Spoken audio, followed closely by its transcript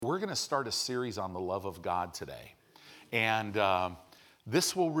we're going to start a series on the love of God today. And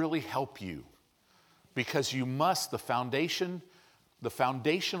this will really help you because you must, the foundational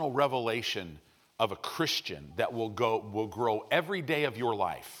revelation of a Christian that will grow every day of your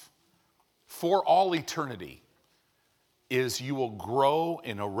life for all eternity is you will grow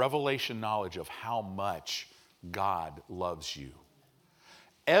in a revelation knowledge of how much God loves you.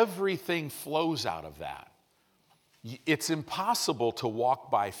 Everything flows out of that. It's impossible to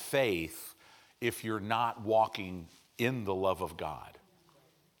walk by faith if you're not walking in the love of God.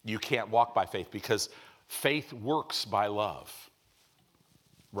 You can't walk by faith because faith works by love,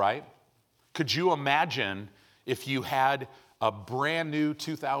 right? Could you imagine if you had a brand new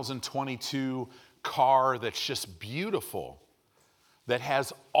 2022 car that's just beautiful, that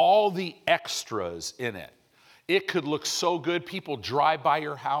has all the extras in it? It could look so good. People drive by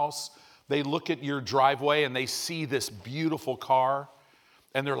your house, they look at your driveway and they see this beautiful car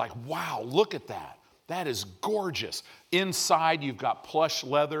and they're like, wow, look at that. That is gorgeous. Inside, you've got plush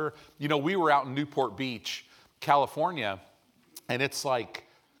leather. You know, we were out in Newport Beach, California, and it's like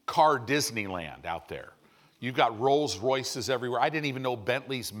car Disneyland out there. You've got Rolls Royces everywhere. I didn't even know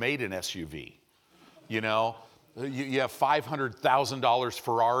Bentley's made an SUV. You know, you have $500,000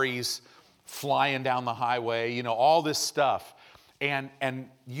 Ferraris flying down the highway, you know, all this stuff. And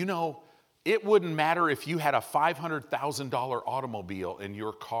you know, it wouldn't matter if you had a $500,000 automobile in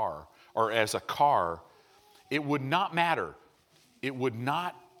your car or as a car, it would not matter. It would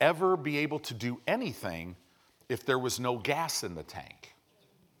not ever be able to do anything if there was no gas in the tank,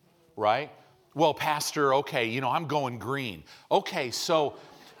 right? Well, Pastor, okay, you know, I'm going green. Okay, so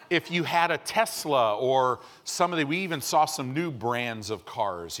if you had a Tesla or we even saw some new brands of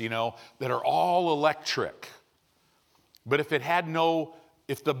cars, you know, that are all electric. But if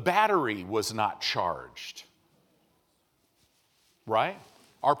the battery was not charged, right?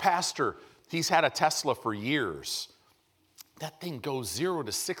 Our pastor, he's had a Tesla for years. That thing goes 0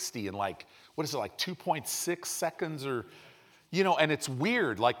 to 60 in like 2.6 seconds or, you know, and it's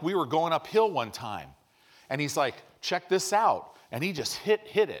weird. Like we were going uphill one time and he's like, check this out. And he just hit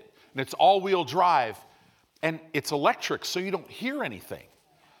it. And it's all-wheel drive and it's electric, so you don't hear anything.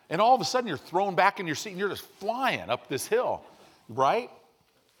 And all of a sudden you're thrown back in your seat and you're just flying up this hill, right?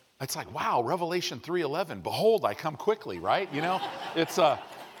 It's like, wow, Revelation 3:11, behold, I come quickly, right? You know,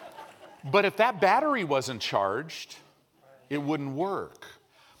 but if that battery wasn't charged, it wouldn't work.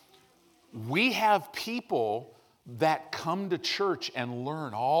 We have people that come to church and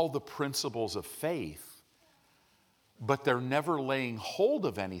learn all the principles of faith, but they're never laying hold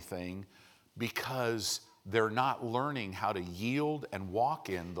of anything because they're not learning how to yield and walk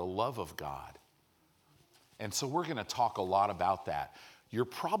in the love of God. And so we're going to talk a lot about that. You're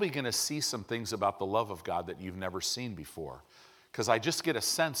probably going to see some things about the love of God that you've never seen before, because I just get a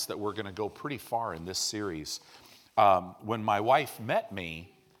sense that we're going to go pretty far in this series. When my wife met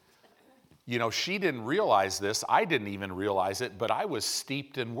me, you know, she didn't realize this. I didn't even realize it, but I was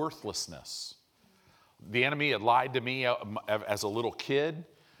steeped in worthlessness. The enemy had lied to me as a little kid,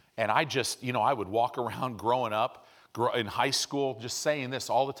 and I just, you know, I would walk around growing up, in high school, just saying this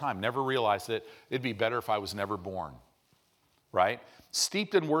all the time, never realized it. It'd be better if I was never born, right?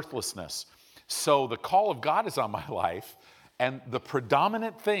 Steeped in worthlessness. So the call of God is on my life, and the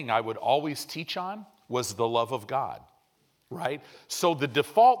predominant thing I would always teach on was the love of God, right? So the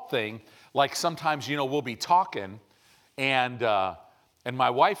default thing, like sometimes, you know, we'll be talking, and my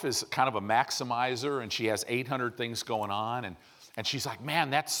wife is kind of a maximizer, and she has 800 things going on, and she's like, man,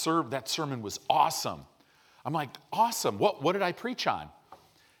 that sermon was awesome. I'm like, awesome, what did I preach on?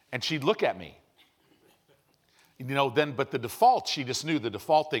 And she'd look at me. You know, but the default, she just knew the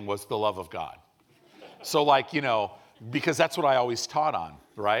default thing was the love of God. So like, you know, because that's what I always taught on,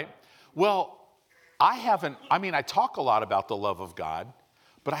 right? Well, I talk a lot about the love of God,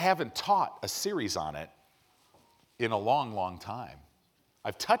 but I haven't taught a series on it in a long, long time.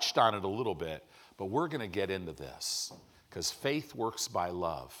 I've touched on it a little bit, but we're going to get into this because faith works by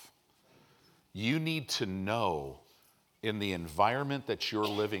love. You need to know in the environment that you're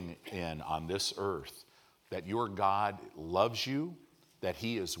living in on this earth that your God loves you, that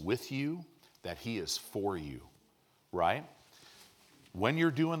He is with you, that He is for you, right? When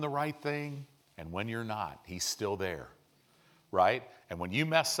you're doing the right thing and when you're not, He's still there, right? And when you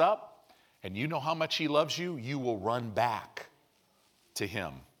mess up and you know how much He loves you, you will run back to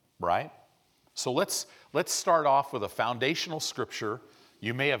Him, right? So let's start off with a foundational scripture.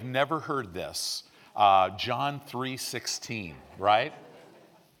 You may have never heard this. John 3:16, right?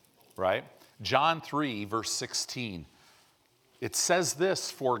 Right? John 3, verse 16. It says this,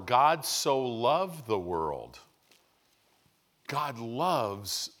 for God so loved the world. God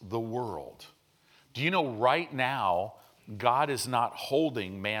loves the world. Do you know right now, God is not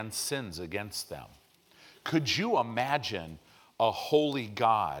holding man's sins against them? Could you imagine a holy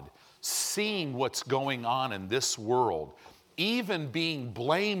God seeing what's going on in this world, even being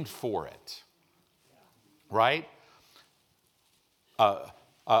blamed for it? Right? A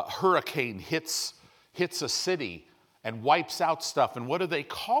hurricane hits a city and wipes out stuff. And what do they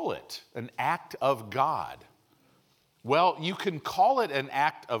call it? An act of God. Well, you can call it an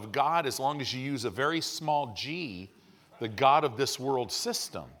act of God as long as you use a very small g, the God of this world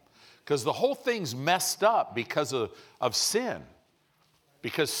system. Because the whole thing's messed up because of sin.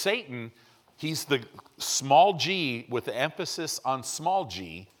 Because Satan, he's the small g with the emphasis on small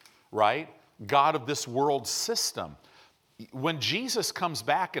g, right? God of this world system. When Jesus comes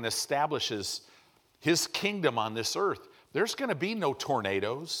back and establishes his kingdom on this earth, there's going to be no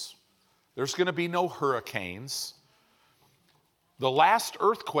tornadoes. There's going to be no hurricanes. The last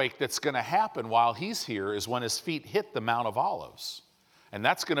earthquake that's going to happen while he's here is when his feet hit the Mount of Olives. And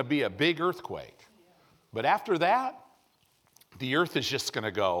that's going to be a big earthquake. But after that, the earth is just going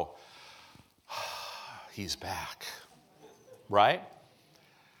to go, he's back. Right?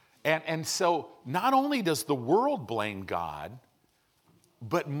 And so not only does the world blame God,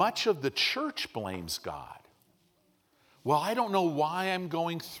 but much of the church blames God. Well, I don't know why I'm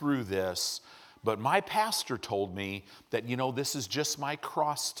going through this, but my pastor told me that, this is just my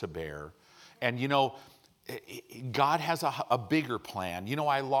cross to bear. And, God has a bigger plan.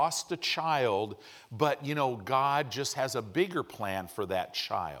 I lost a child, but, God just has a bigger plan for that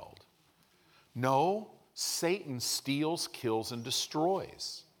child. No, Satan steals, kills, and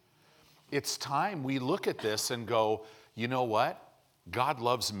destroys. It's time we look at this and go, you know what? God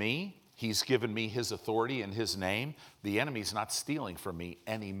loves me. He's given me his authority and his name. The enemy's not stealing from me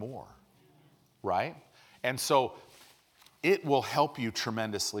anymore. Right? And so it will help you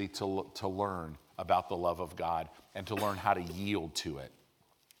tremendously to learn about the love of God and to learn how to yield to it.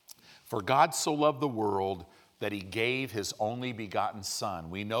 For God so loved the world that he gave his only begotten Son.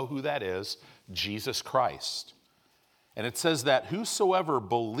 We know who that is, Jesus Christ. And it says that whosoever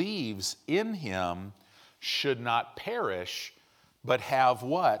believes in him should not perish, but have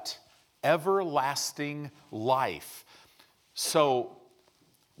what? Everlasting life. So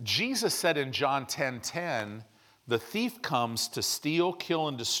Jesus said in John 10:10, the thief comes to steal, kill,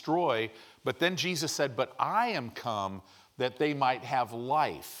 and destroy. But then Jesus said, but I am come that they might have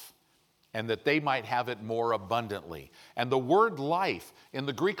life, and that they might have it more abundantly. And the word life, in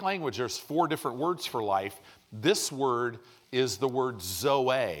the Greek language, there's 4 different words for life. This word is the word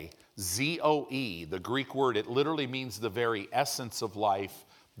Zoe, Z-O-E, the Greek word. It literally means the very essence of life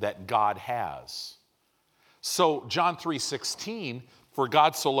that God has. So John 3:16, for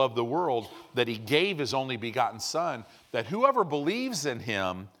God so loved the world that he gave his only begotten Son, that whoever believes in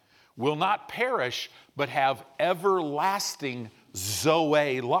him will not perish, but have everlasting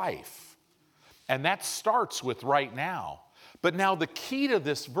Zoe life. And that starts with right now. But now the key to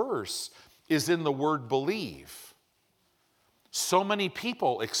this verse is in the word believe. So many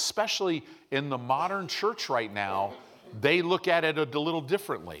people, especially in the modern church right now, they look at it a little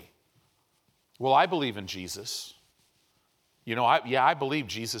differently. Well, I believe in Jesus. I believe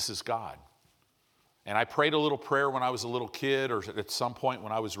Jesus is God. And I prayed a little prayer when I was a little kid or at some point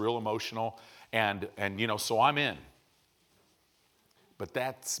when I was real emotional. And so I'm in.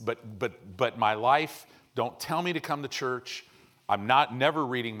 But my life, don't tell me to come to church. I'm never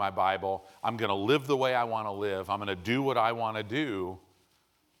reading my Bible. I'm going to live the way I want to live. I'm going to do what I want to do.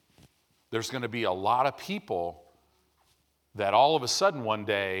 There's going to be a lot of people that all of a sudden one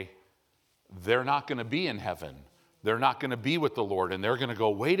day, they're not going to be in heaven. They're not going to be with the Lord. And they're going to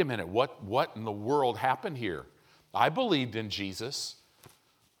go, wait a minute, what in the world happened here? I believed in Jesus.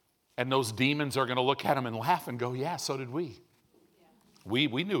 And those demons are going to look at him and laugh and go, yeah, so did we.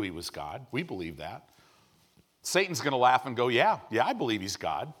 We knew he was God. We believe that. Satan's going to laugh and go, yeah, I believe he's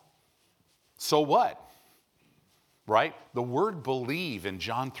God. So what? Right? The word believe in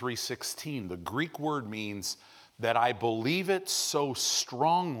John 3:16, the Greek word means that I believe it so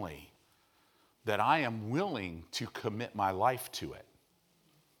strongly that I am willing to commit my life to it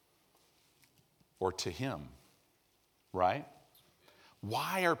or to him. Right?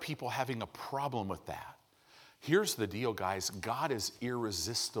 Why are people having a problem with that? Here's the deal, guys. God is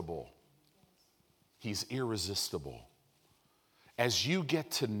irresistible. He's irresistible. As you get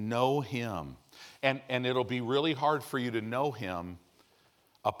to know him, and it'll be really hard for you to know him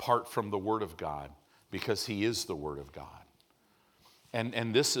apart from the Word of God, because he is the Word of God.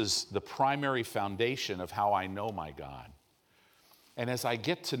 And this is the primary foundation of how I know my God. And as I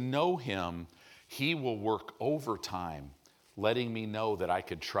get to know him, he will work overtime, letting me know that I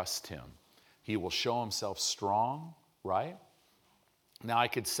could trust him. He will show himself strong, right? Now I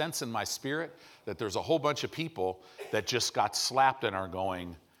could sense in my spirit that there's a whole bunch of people that just got slapped and are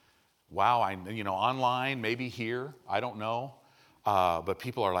going, wow, online, maybe here, I don't know. But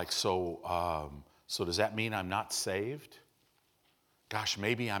people are like, so does that mean I'm not saved? Gosh,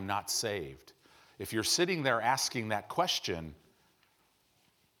 maybe I'm not saved. If you're sitting there asking that question,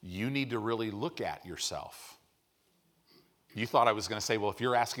 you need to really look at yourself. You thought I was going to say, well, if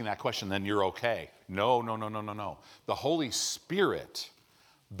you're asking that question, then you're okay. No. The Holy Spirit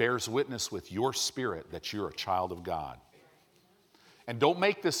bears witness with your spirit that you're a child of God. And don't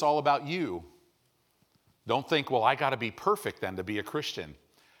make this all about you. Don't think, well, I got to be perfect then to be a Christian.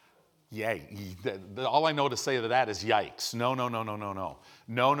 Yay. All I know to say to that is yikes. No.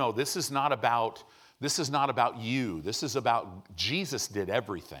 No, this is not about you. This is about Jesus did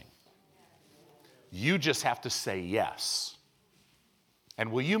everything. You just have to say yes.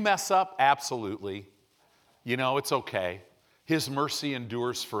 And will you mess up? Absolutely. It's okay. His mercy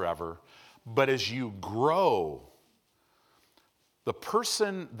endures forever. But as you grow, the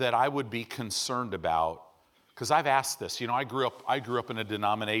person that I would be concerned about, because I've asked this, I grew up in a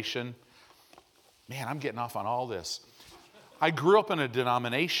denomination. Man, I'm getting off on all this. I grew up in a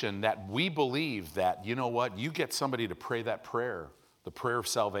denomination that we believe that, you get somebody to pray that prayer, the prayer of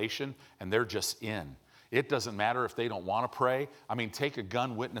salvation, and they're just in. It doesn't matter if they don't want to pray. Take a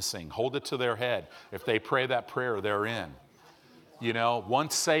gun witnessing, hold it to their head. If they pray that prayer, they're in.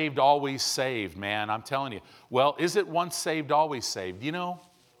 Once saved, always saved, man. I'm telling you. Well, is it once saved, always saved?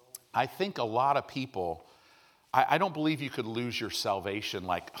 I think a lot of people, I don't believe you could lose your salvation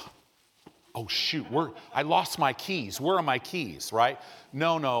like, oh shoot, I lost my keys. Where are my keys, right?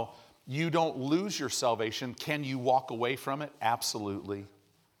 No, you don't lose your salvation. Can you walk away from it? Absolutely.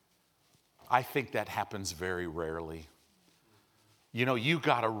 I think that happens very rarely. You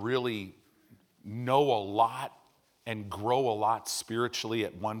got to really know a lot and grow a lot spiritually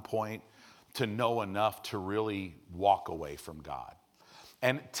at one point to know enough to really walk away from God.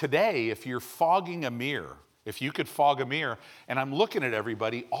 And today, if you're fogging a mirror, if you could fog a mirror, and I'm looking at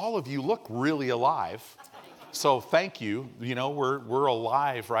everybody, all of you look really alive. So thank you. We're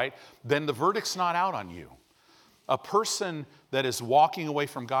alive, right? Then the verdict's not out on you. A person that is walking away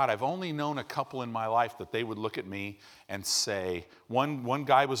from God, I've only known a couple in my life that they would look at me and say, one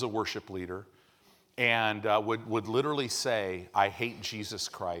guy was a worship leader and would literally say, I hate Jesus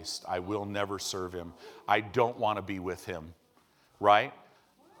Christ. I will never serve him. I don't want to be with him, right?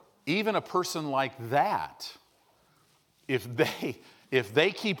 Even a person like that, if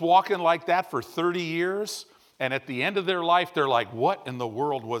they keep walking like that for 30 years, and at the end of their life, they're like, what in the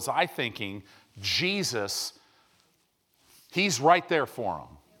world was I thinking? Jesus, he's right there for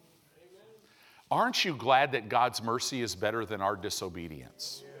them. Aren't you glad that God's mercy is better than our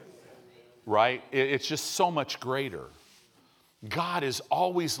disobedience? Right? It's just so much greater. God is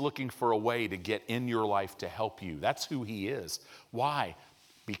always looking for a way to get in your life to help you. That's who he is. Why?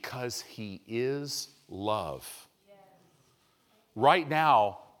 Because he is love. Right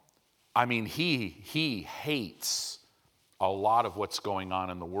now, he hates a lot of what's going on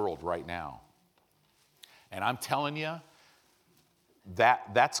in the world right now. And I'm telling you,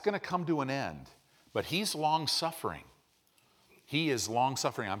 that's going to come to an end. But he's long-suffering. He is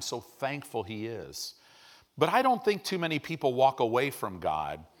long-suffering. I'm so thankful he is. But I don't think too many people walk away from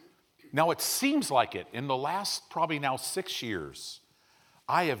God. Now, it seems like it. In the last probably now 6 years,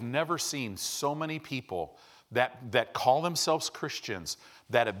 I have never seen so many people that call themselves Christians,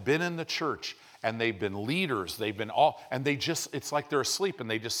 that have been in the church, and they've been leaders, and it's like they're asleep, and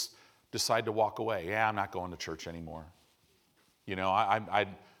they just decide to walk away. Yeah, I'm not going to church anymore.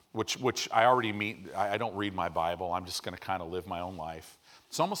 Which I already mean, I don't read my Bible. I'm just going to kind of live my own life.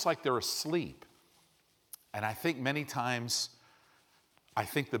 It's almost like they're asleep. And I think many times,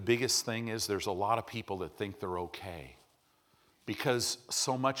 the biggest thing is there's a lot of people that think they're okay. Because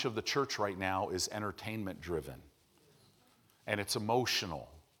so much of the church right now is entertainment driven. And it's emotional.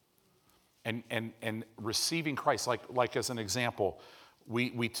 And receiving Christ, like as an example,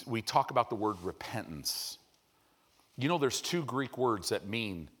 we talk about the word repentance. There's 2 Greek words that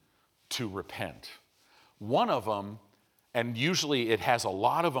mean to repent. One of them, and usually it has a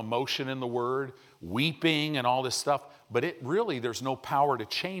lot of emotion in the word, weeping and all this stuff, but there's no power to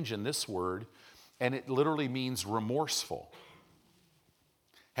change in this word, and it literally means remorseful.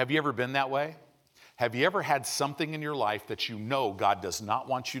 Have you ever been that way? Have you ever had something in your life that God does not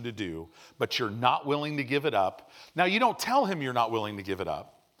want you to do, but you're not willing to give it up? Now, you don't tell him you're not willing to give it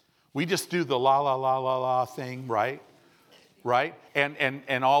up. We just do the la, la, la, la, la thing, right? Right?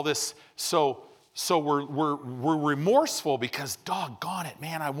 And all this. So So we're remorseful because, doggone it,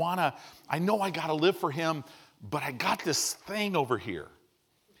 man, I know I got to live for him, but I got this thing over here.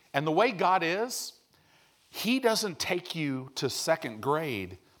 And the way God is, he doesn't take you to second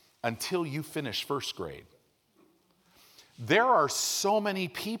grade until you finish first grade. There are so many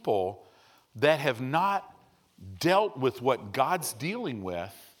people that have not dealt with what God's dealing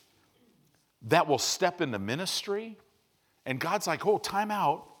with that will step into ministry, and God's like, oh, time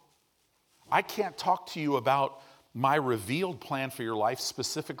out. I can't talk to you about my revealed plan for your life,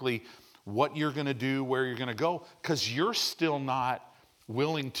 specifically what you're going to do, where you're going to go, because you're still not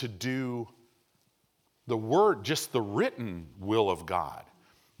willing to do the word, just the written will of God.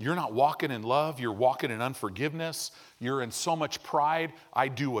 You're not walking in love. You're walking in unforgiveness. You're in so much pride. I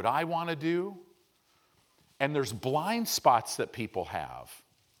do what I want to do. And there's blind spots that people have.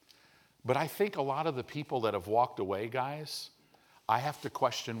 But I think a lot of the people that have walked away, guys, I have to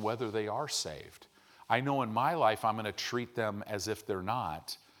question whether they are saved. I know in my life I'm going to treat them as if they're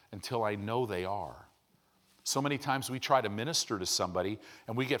not until I know they are. So many times we try to minister to somebody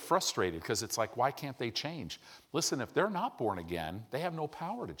and we get frustrated because it's like, why can't they change? Listen, if they're not born again, they have no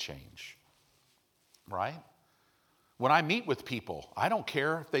power to change, right? When I meet with people, I don't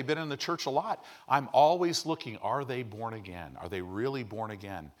care if they've been in the church a lot. I'm always looking, are they born again? Are they really born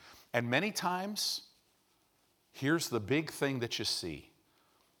again? And many times, here's the big thing that you see.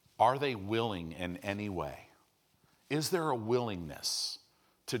 Are they willing in any way? Is there a willingness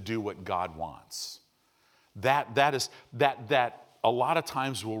to do what God wants? That a lot of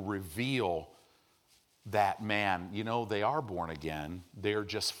times will reveal that, man, you know, they are born again. They're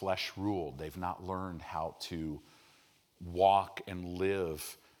just flesh ruled. They've not learned how to walk and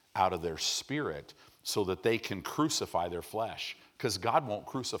live out of their spirit so that they can crucify their flesh. Because God won't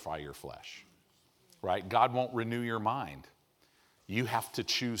crucify your flesh, right? God won't renew your mind. You have to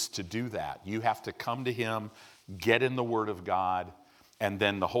choose to do that. You have to come to him, get in the Word of God, and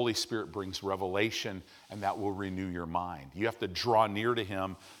then the Holy Spirit brings revelation, and that will renew your mind. You have to draw near to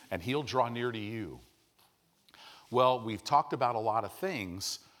him, and he'll draw near to you. Well, we've talked about a lot of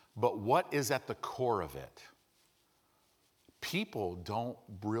things, but what is at the core of it? People don't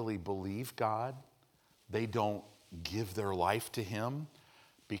really believe God. They don't give their life to him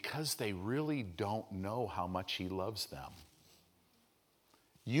because they really don't know how much he loves them.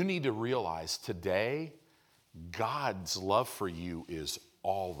 You need to realize today, God's love for you is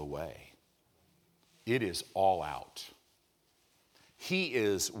all the way. It is all out. He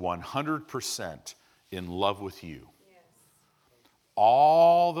is 100% in love with you. Yes.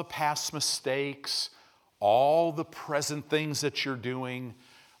 All the past mistakes, all the present things that you're doing,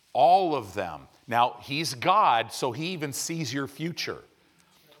 all of them. Now, he's God, so he even sees your future.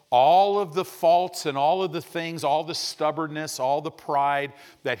 All of the faults and all of the things, all the stubbornness, all the pride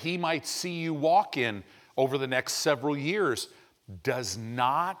that he might see you walk in over the next several years does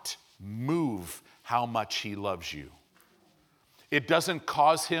not move how much he loves you. It doesn't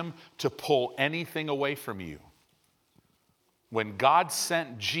cause him to pull anything away from you. When God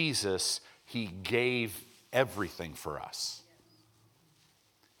sent Jesus, he gave everything for us.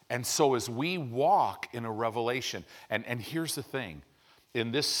 And so as we walk in a revelation, and here's the thing,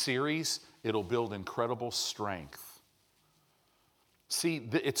 in this series, it'll build incredible strength. See,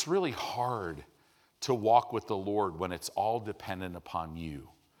 it's really hard to walk with the Lord when it's all dependent upon you.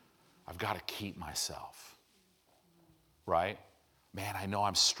 I've got to keep myself, right? Man, I know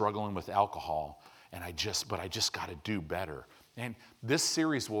I'm struggling with alcohol, but I just got to do better. And this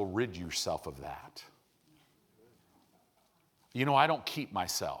series will rid yourself of that. You know, I don't keep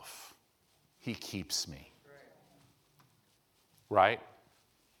myself. He keeps me. Right?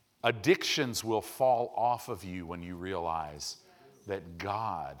 Addictions will fall off of you when you realize that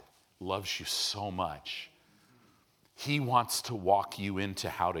God loves you so much. He wants to walk you into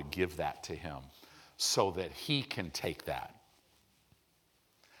how to give that to him so that he can take that.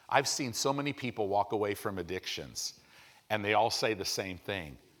 I've seen so many people walk away from addictions, and they all say the same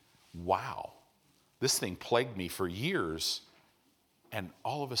thing. Wow, this thing plagued me for years, and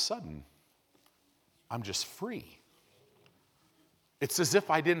all of a sudden, I'm just free. It's as if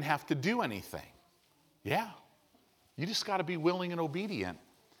I didn't have to do anything. Yeah, you just got to be willing and obedient.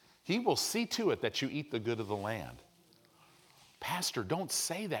 He will see to it that you eat the good of the land. Pastor, don't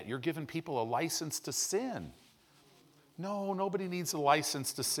say that. You're giving people a license to sin. No, nobody needs a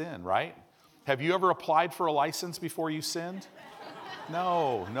license to sin, right? Have you ever applied for a license before you sinned?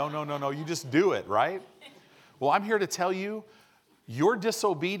 No. You just do it, right? Well, I'm here to tell you, your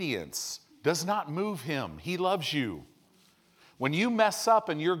disobedience does not move him. He loves you. When you mess up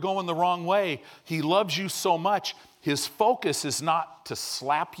and you're going the wrong way, he loves you so much. His focus is not to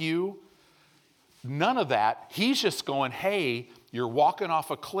slap you. None of that. He's just going, hey, you're walking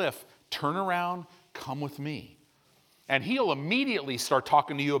off a cliff. Turn around, come with me. And he'll immediately start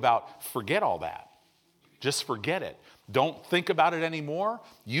talking to you about forget all that. Just forget it. Don't think about it anymore.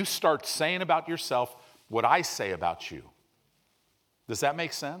 You start saying about yourself what I say about you. Does that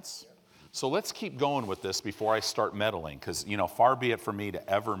make sense? So let's keep going with this before I start meddling, because, far be it for me to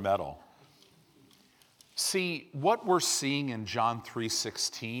ever meddle. See, what we're seeing in John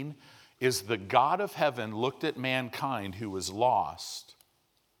 3:16 is the God of heaven looked at mankind who was lost,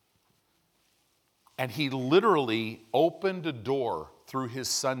 and he literally opened a door through his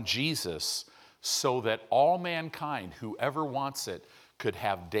son Jesus so that all mankind, whoever wants it, could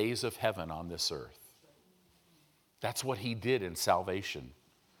have days of heaven on this earth. That's what he did in salvation.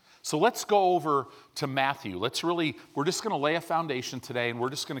 So let's go over to Matthew. We're just going to lay a foundation today, and we're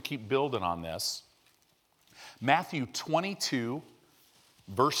just going to keep building on this. Matthew 22,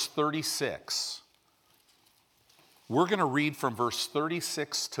 verse 36. We're going to read from verse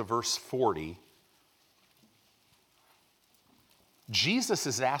 36 to verse 40. Jesus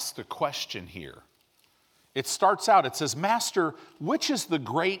is asked a question here. It starts out, it says, Master, which is the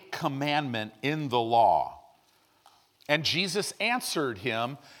great commandment in the law? And Jesus answered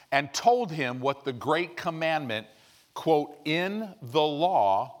him and told him what the great commandment, quote, in the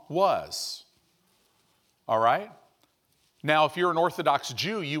law was. All right? Now, if you're an Orthodox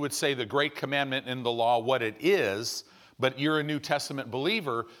Jew, you would say the great commandment in the law, what it is, but you're a New Testament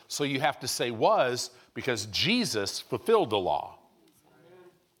believer, so you have to say was, because Jesus fulfilled the law.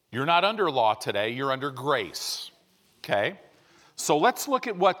 You're not under law today, you're under grace. Okay? So let's look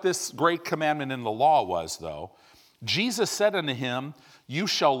at what this great commandment in the law was, though. Jesus said unto him, You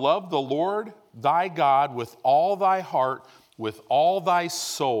shall love the Lord thy God with all thy heart, with all thy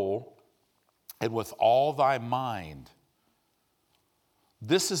soul, and with all thy mind.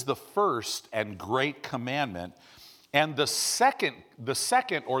 This is the first and great commandment. And the second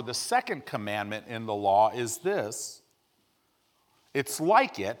commandment in the law is this. It's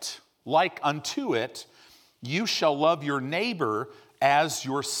like unto it, you shall love your neighbor as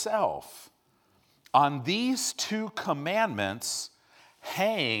yourself. On these two commandments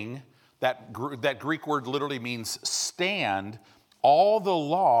hang, that Greek word literally means stand, all the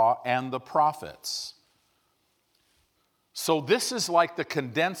law and the prophets. So this is like the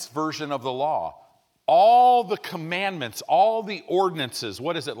condensed version of the law. All the commandments, all the ordinances,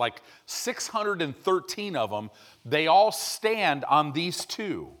 what is it, like 613 of them, they all stand on these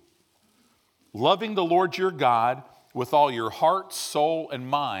two. Loving the Lord your God with all your heart, soul, and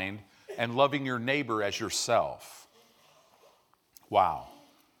mind, and loving your neighbor as yourself. Wow.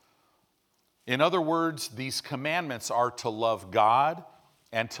 In other words, these commandments are to love God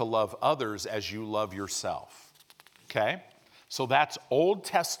and to love others as you love yourself. Okay? So that's Old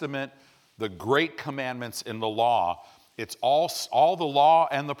Testament, the great commandments in the law. It's all the law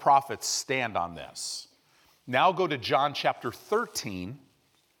and the prophets stand on this. Now go to John chapter 13.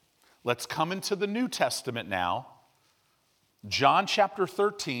 Let's come into the New Testament now. John chapter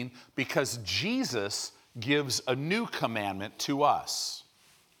 13, because Jesus gives a new commandment to us.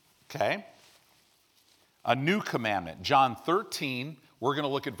 Okay? A new commandment. John 13, we're going to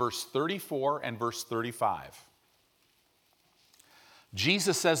look at verse 34 and verse 35.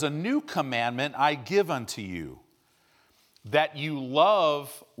 Jesus says, A new commandment I give unto you, that you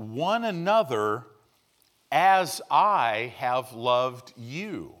love one another as I have loved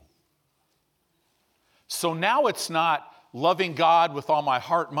you. So now it's not loving God with all my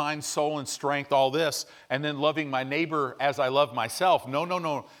heart, mind, soul, and strength, all this, and then loving my neighbor as I love myself.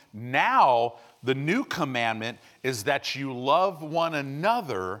 No. Now, the new commandment is that you love one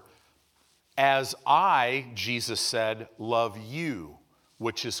another as I, Jesus said, love you,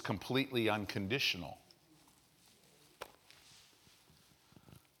 which is completely unconditional.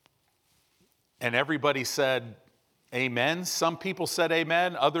 And everybody said, amen. Some people said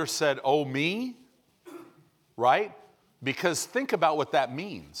amen. Others said, oh, me. Right? Because think about what that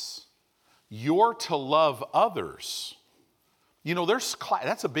means. You're to love others. You know,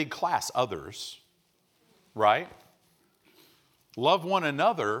 that's a big class, others. Right? Love one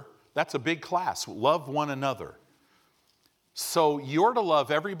another, that's a big class. Love one another. So you're to love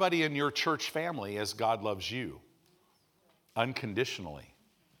everybody in your church family as God loves you, unconditionally.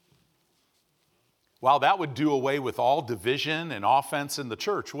 Wow, that would do away with all division and offense in the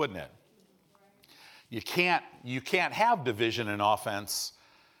church, wouldn't it? You can't have division and offense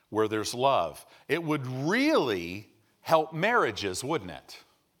where there's love. It would really help marriages, wouldn't it?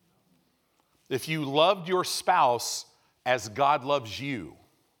 If you loved your spouse as God loves you.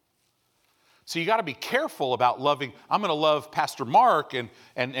 So you got to be careful about loving. I'm going to love Pastor Mark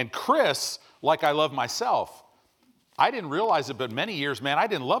and Chris like I love myself. I didn't realize it, but many years, man, I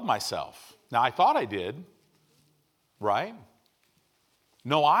didn't love myself. Now, I thought I did, right?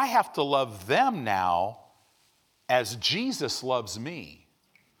 No, I have to love them now as Jesus loves me.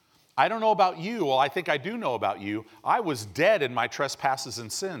 I don't know about you. Well, I think I do know about you. I was dead in my trespasses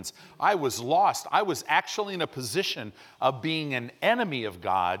and sins. I was lost. I was actually in a position of being an enemy of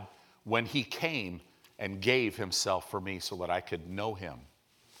God when he came and gave himself for me so that I could know him,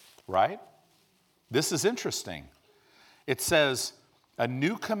 right? This is interesting. It says, a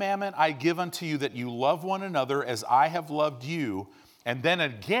new commandment I give unto you, that you love one another as I have loved you. And then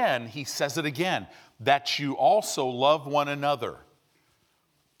again, he says it again, that you also love one another.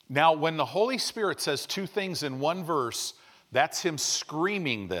 Now, when the Holy Spirit says two things in one verse, that's him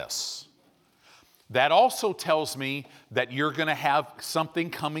screaming this. That also tells me that you're going to have something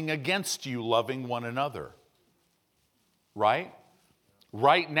coming against you loving one another. Right?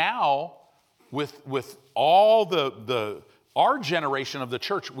 Right now, with all our generation of the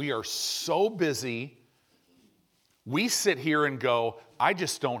church, we are so busy. We sit here and go, I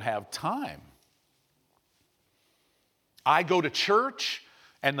just don't have time. I go to church,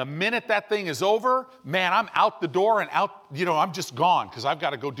 and the minute that thing is over, man, I'm out the door and out, I'm just gone because I've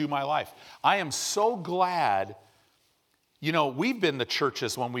got to go do my life. I am so glad, we've been to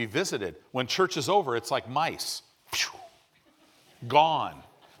churches when we visited. When church is over, it's like mice. Gone.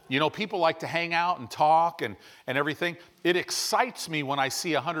 People like to hang out and talk and everything. It excites me when I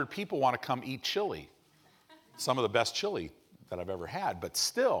see 100 people want to come eat chili. Some of the best chili that I've ever had. But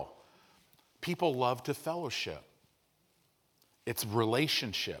still, people love to fellowship. It's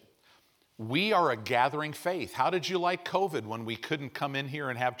relationship. We are a gathering faith. How did you like COVID when we couldn't come in here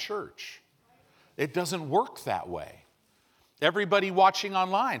and have church? It doesn't work that way. Everybody watching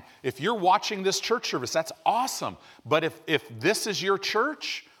online, if you're watching this church service, that's awesome. But if this is your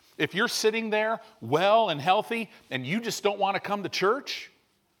church, if you're sitting there well and healthy and you just don't want to come to church,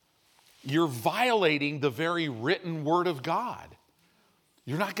 you're violating the very written word of God.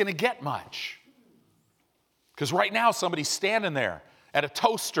 You're not going to get much. Because right now somebody's standing there at a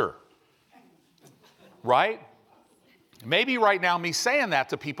toaster, right? Maybe right now me saying that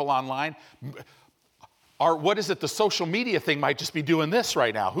to people online, or what is it, the social media thing might just be doing this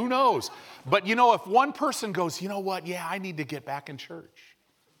right now. Who knows? But if one person goes, you know what, yeah, I need to get back in church.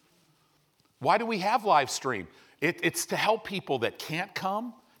 Why do we have live stream? It's to help people that can't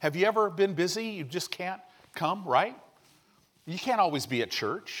come. Have you ever been busy? You just can't come, right? You can't always be at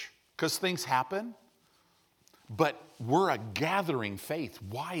church because things happen. But we're a gathering faith.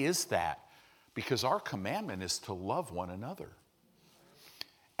 Why is that? Because our commandment is to love one another.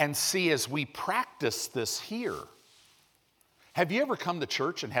 And see, as we practice this here, have you ever come to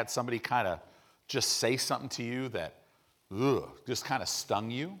church and had somebody kind of just say something to you that, just kind of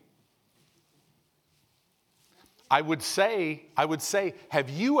stung you? I would say, have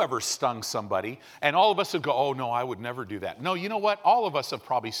you ever stung somebody? And all of us would go, oh no, I would never do that. No, you know what? All of us have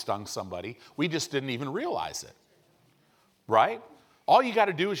probably stung somebody. We just didn't even realize it, right? All you got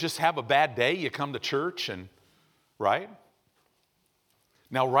to do is just have a bad day. You come to church and, right?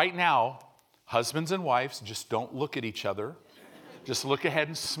 Now, right now, husbands and wives, just don't look at each other. Just look ahead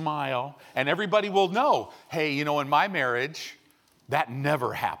and smile. And everybody will know, hey, in my marriage, that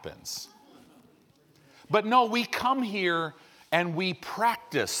never happens. But no, we come here and we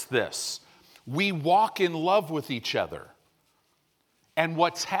practice this. We walk in love with each other. And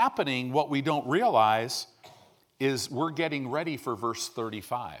what's happening, what we don't realize, is we're getting ready for verse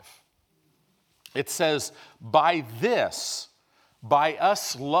 35. It says, by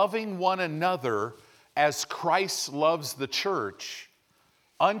us loving one another as Christ loves the church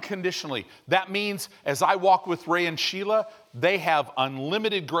unconditionally. That means as I walk with Ray and Sheila, they have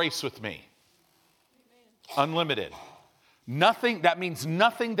unlimited grace with me. Unlimited. Nothing, that means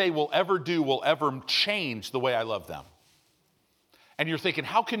nothing they will ever do will ever change the way I love them. And you're thinking,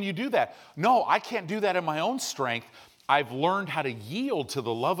 how can you do that? No, I can't do that in my own strength. I've learned how to yield to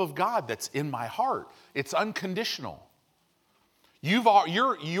the love of God that's in my heart. It's unconditional.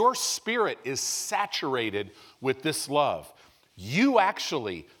 Your spirit is saturated with this love. You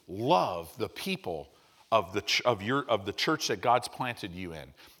actually love the people of the church that God's planted you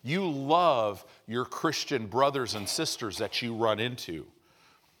in. You love your Christian brothers and sisters that you run into.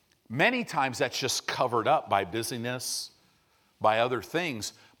 Many times that's just covered up by busyness, by other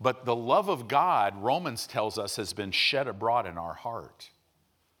things, but the love of God, Romans tells us, has been shed abroad in our heart.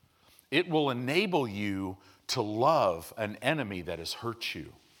 It will enable you to love an enemy that has hurt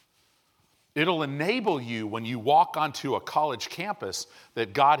you. It'll enable you when you walk onto a college campus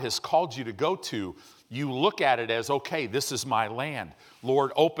that God has called you to go to. You look at it as, okay, this is my land.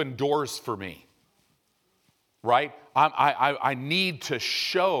 Lord, open doors for me, right? I need to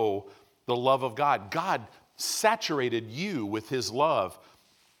show the love of God. God saturated you with his love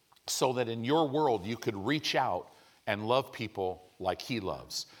so that in your world you could reach out and love people like he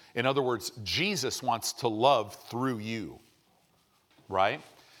loves. In other words, Jesus wants to love through you, right?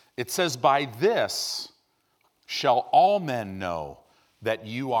 It says, by this shall all men know that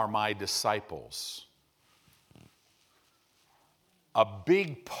you are my disciples. A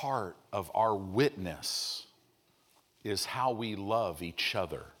big part of our witness is how we love each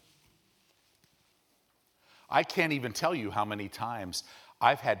other. I can't even tell you how many times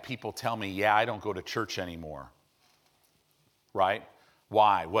I've had people tell me, yeah, I don't go to church anymore. Right?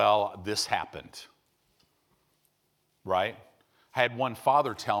 Why? Well, this happened. Right? I had one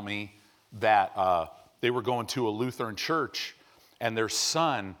father tell me that they were going to a Lutheran church and their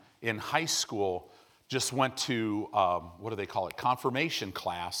son in high school just went to, what do they call it, confirmation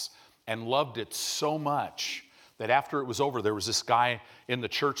class, and loved it so much that after it was over, there was this guy in the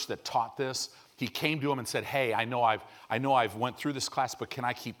church that taught this. He came to him and said, hey, I know I've went through this class, but can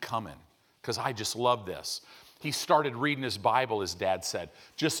I keep coming? Because I just love this. He started reading his Bible, his dad said,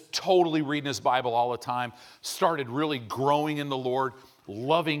 just totally reading his Bible all the time, started really growing in the Lord,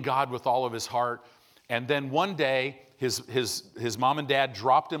 loving God with all of his heart. And then one day, his mom and dad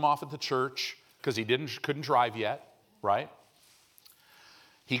dropped him off at the church because he couldn't drive yet, right?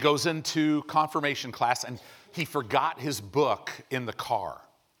 He goes into confirmation class and he forgot his book in the car.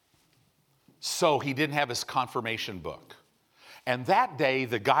 So he didn't have his confirmation book. And that day,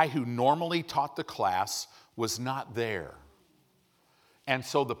 the guy who normally taught the class was not there. And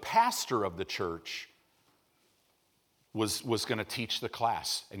so the pastor of the church was going to teach the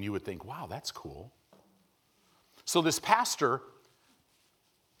class. And you would think, wow, that's cool. So this pastor,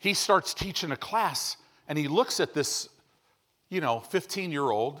 he starts teaching a class, and he looks at this,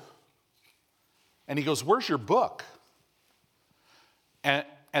 15-year-old, and he goes, where's your book?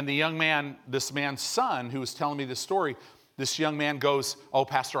 And the young man, this man's son, who was telling me this story, this young man goes, oh,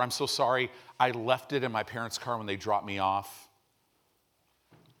 Pastor, I'm so sorry. I left it in my parents' car when they dropped me off.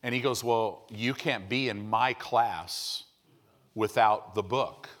 And he goes, well, you can't be in my class without the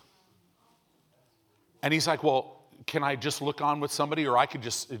book. And he's like, well, can I just look on with somebody, or I could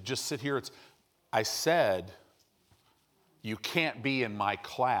just sit here? I said, you can't be in my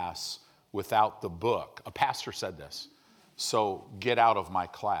class without the book. A pastor said this. So get out of my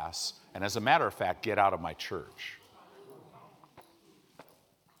class. And as a matter of fact, get out of my church.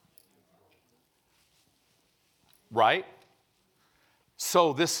 Right?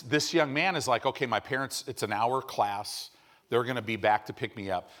 So this young man is like, okay, my parents, it's an hour class. They're going to be back to pick me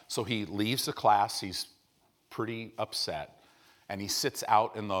up. So he leaves the class. He's pretty upset. And he sits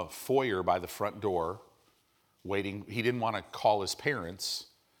out in the foyer by the front door waiting. He didn't want to call his parents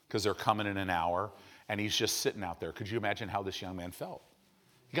because they're coming in an hour. And he's just sitting out there. Could you imagine how this young man felt?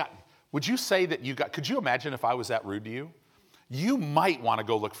 Would you say that could you imagine if I was that rude to you? You might want to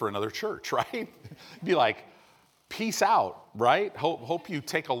go look for another church, right? Be like, peace out, right? Hope you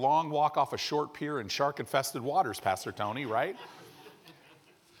take a long walk off a short pier in shark-infested waters, Pastor Tony, right?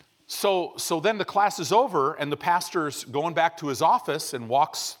 So then the class is over, and the pastor's going back to his office and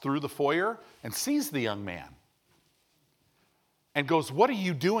walks through the foyer and sees the young man and goes, what are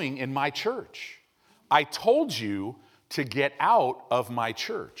you doing in my church? I told you to get out of my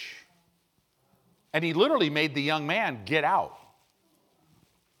church. And he literally made the young man get out.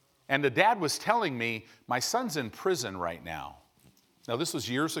 And the dad was telling me, my son's in prison right now. Now, this was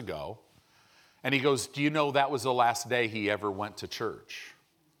years ago. And he goes, do you know that was the last day he ever went to church?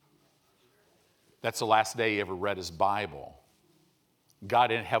 That's the last day he ever read his Bible.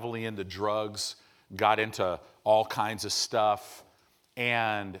 Got in heavily into drugs, got into all kinds of stuff,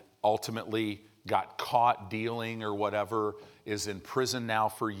 and ultimately got caught dealing or whatever, is in prison now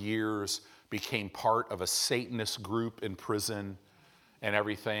for years, became part of a Satanist group in prison and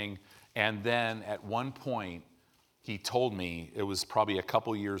everything. And then at one point, he told me, it was probably a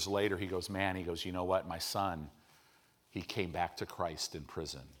couple years later, he goes, you know what, my son, he came back to Christ in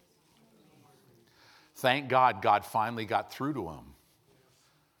prison. Thank God, God finally got through to him.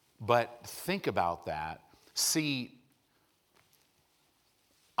 But think about that. See,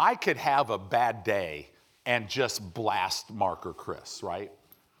 I could have a bad day and just blast Mark or Chris, right?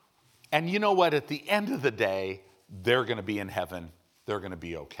 And you know what? At the end of the day, they're going to be in heaven. They're going to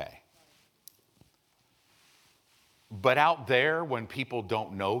be okay. But out there, when people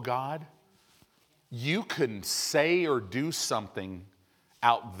don't know God, you can say or do something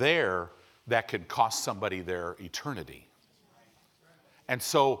out there that could cost somebody their eternity. And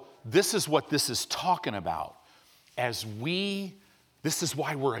so this is what this is talking about. This is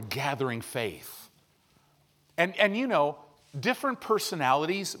why we're a gathering faith. And you know, different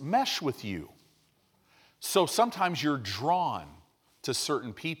personalities mesh with you. So sometimes you're drawn to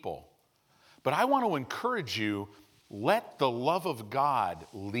certain people. But I want to encourage you, let the love of God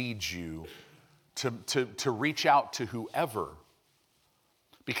lead you to reach out to whoever.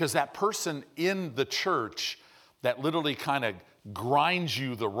 Because that person in the church that literally kind of grinds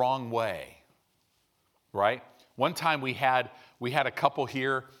you the wrong way, right? One time we had a couple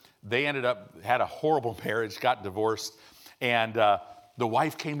here. They had a horrible marriage, got divorced, and the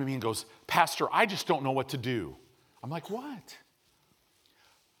wife came to me and goes, "Pastor, I just don't know what to do." I'm like, "What?"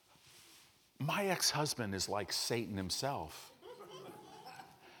 "My ex-husband is like Satan himself.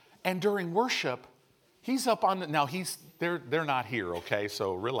 And during worship, he's up on now they're not here, okay?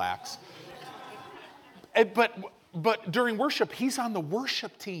 So relax. But during worship, he's on the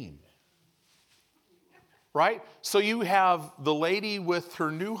worship team." Right? So you have the lady with her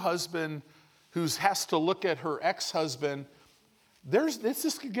new husband who has to look at her ex-husband.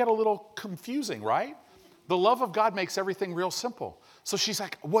 This could get a little confusing, right? The love of God makes everything real simple. So she's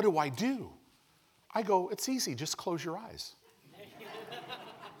like, "What do I do?" I go, "It's easy. Just close your eyes."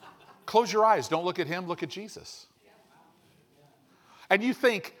 Close your eyes. Don't look at him. Look at Jesus. And you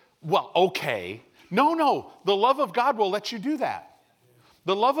think, well, okay. No. The love of God will let you do that.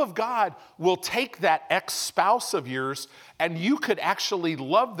 The love of God will take that ex-spouse of yours and you could actually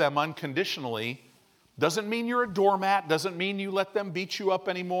love them unconditionally. Doesn't mean you're a doormat. Doesn't mean you let them beat you up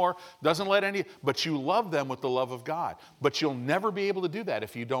anymore. But you love them with the love of God. But you'll never be able to do that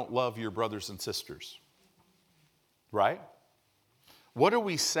if you don't love your brothers and sisters. Right? What are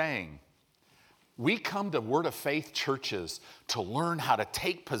we saying? We come to Word of Faith churches to learn how to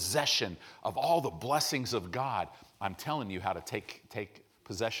take possession of all the blessings of God. I'm telling you how to take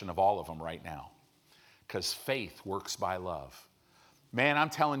possession of all of them right now. Because faith works by love. Man, I'm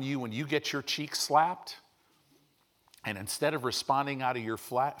telling you, when you get your cheek slapped, and instead of responding out of your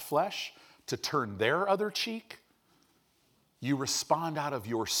flesh to turn their other cheek, you respond out of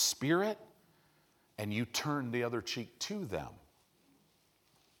your spirit and you turn the other cheek to them.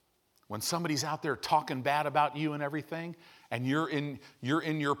 When somebody's out there talking bad about you and everything, and you're in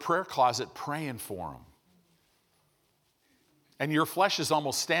your prayer closet praying for them. And your flesh is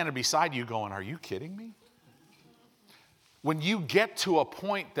almost standing beside you going, "Are you kidding me?" When you get to a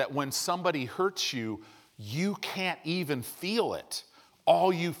point that when somebody hurts you, you can't even feel it.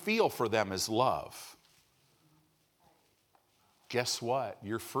 All you feel for them is love. Guess what?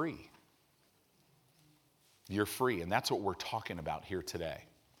 You're free. You're free. And that's what we're talking about here today.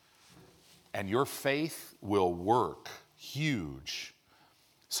 And your faith will work huge.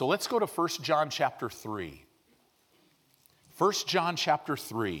 So let's go to 1 John chapter 3. 1 John chapter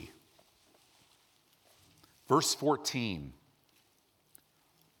 3, verse 14.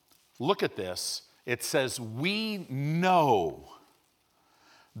 Look at this. It says, "We know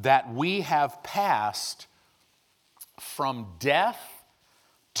that we have passed from death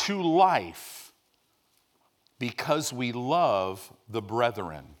to life because we love the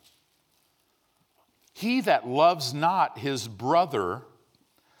brethren. He that loves not his brother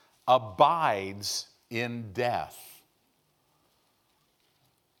abides in death."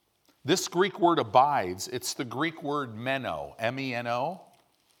 This Greek word abides, it's the Greek word meno, M-E-N-O.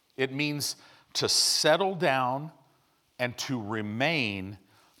 It means to settle down and to remain,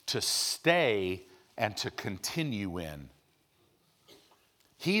 to stay and to continue in.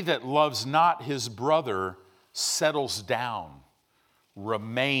 He that loves not his brother settles down,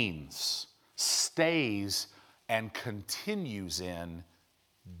 remains, stays, and continues in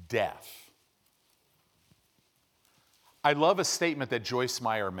death. I love a statement that Joyce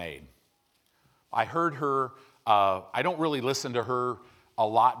Meyer made. I heard her, I don't really listen to her a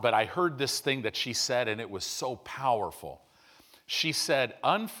lot, but I heard this thing that she said, and it was so powerful. She said,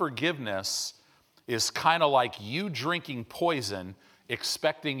 "Unforgiveness is kind of like you drinking poison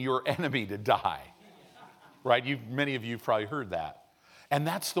expecting your enemy to die." Right? Many of you have probably heard that. And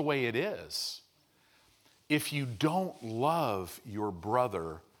that's the way it is. If you don't love your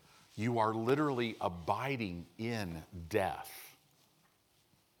brother, you are literally abiding in death.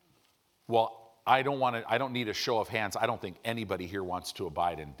 Well, I don't need a show of hands. I don't think anybody here wants to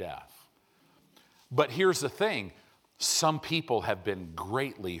abide in death. But here's the thing. Some people have been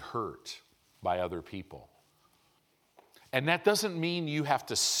greatly hurt by other people. And that doesn't mean you have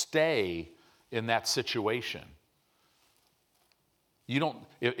to stay in that situation. You don't,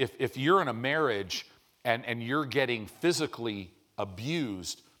 if you're in a marriage and you're getting physically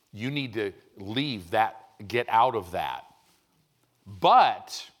abused, you need to leave that, get out of that.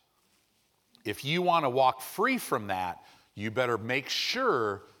 But if you want to walk free from that, you better make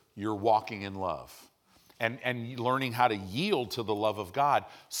sure you're walking in love and learning how to yield to the love of God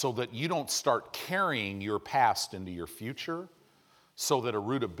so that you don't start carrying your past into your future, so that a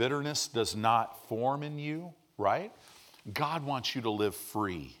root of bitterness does not form in you, right? God wants you to live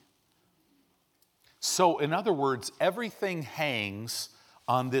free. So, in other words, everything hangs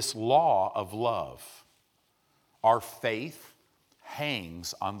on this law of love. Our faith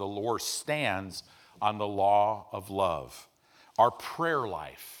hangs on the law, or stands on the law of love. Our prayer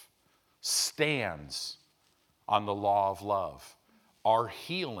life stands on the law of love. Our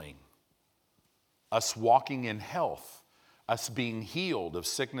healing, us walking in health, us being healed of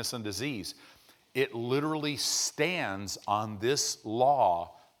sickness and disease, it literally stands on this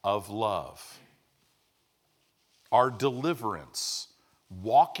law of love. Our deliverance,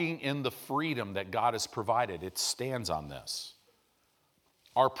 walking in the freedom that God has provided, it stands on this.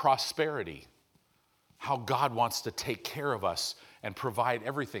 Our prosperity, how God wants to take care of us and provide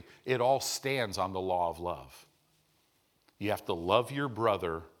everything, it all stands on the law of love. You have to love your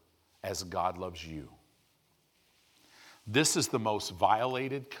brother as God loves you. This is the most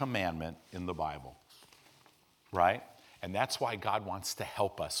violated commandment in the Bible, right? And that's why God wants to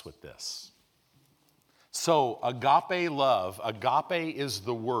help us with this. So, agape love, agape is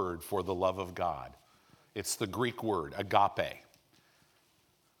the word for the love of God. It's the Greek word, agape.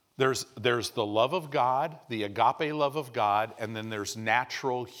 There's the love of God, the agape love of God, and then there's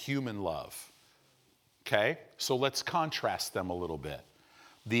natural human love. Okay? So let's contrast them a little bit.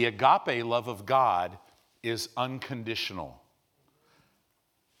 The agape love of God is unconditional.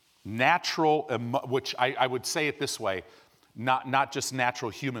 Natural, which I would say it this way, not just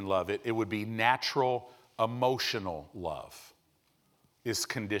natural human love, it would be natural emotional love is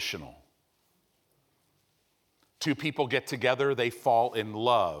conditional. Two people get together, they fall in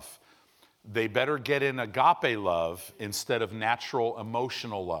love. They better get in agape love instead of natural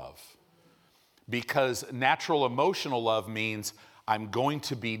emotional love. Because natural emotional love means I'm going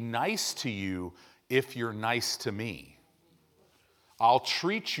to be nice to you if you're nice to me. I'll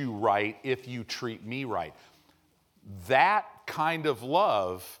treat you right if you treat me right. That kind of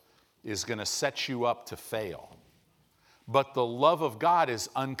love is going to set you up to fail. But the love of God is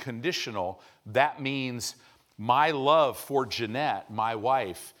unconditional. That means my love for Jeanette, my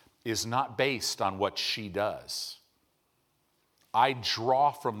wife, is not based on what she does. I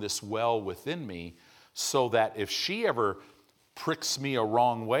draw from this well within me so that if she ever pricks me a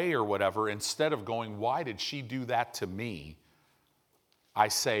wrong way or whatever, instead of going, why did she do that to me? I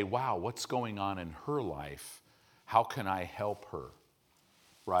say, wow, what's going on in her life? How can I help her?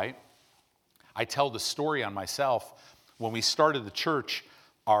 Right? I tell the story on myself. When we started the church,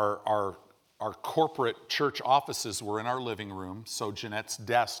 our corporate church offices were in our living room. So Jeanette's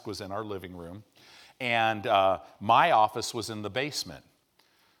desk was in our living room. And my office was in the basement.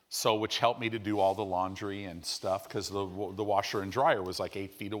 So, which helped me to do all the laundry and stuff because the washer and dryer was like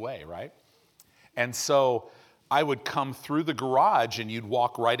 8 feet away, right? And so I would come through the garage and you'd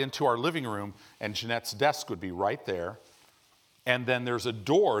walk right into our living room and Jeanette's desk would be right there. And then there's a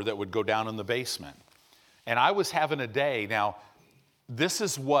door that would go down in the basement. And I was having a day. Now, this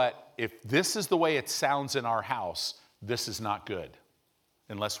is what, if this is the way it sounds in our house, this is not good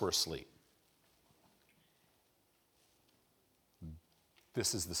unless we're asleep.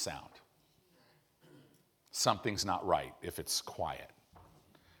 This is the sound. Something's not right if it's quiet.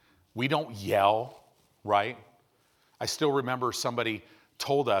 We don't yell, right? I still remember somebody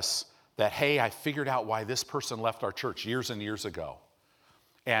told us that, hey, I figured out why this person left our church years and years ago.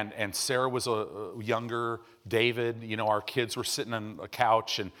 And Sarah was a younger, David, our kids were sitting on a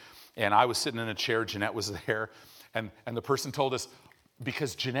couch and I was sitting in a chair, Jeanette was there. And the person told us,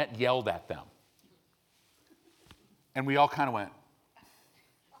 because Jeanette yelled at them. And we all kind of went.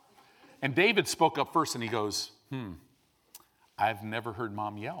 And David spoke up first and he goes, I've never heard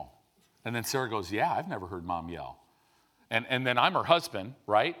Mom yell. And then Sarah goes, yeah, I've never heard Mom yell. And then I'm her husband,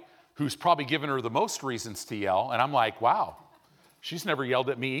 right, who's probably given her the most reasons to yell. And I'm like, wow, she's never yelled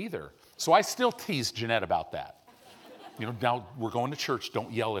at me either. So I still tease Jeanette about that. Now we're going to church,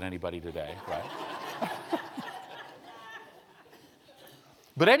 don't yell at anybody today, right?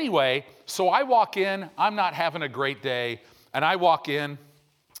 But anyway, so I walk in, I'm not having a great day, and I walk in,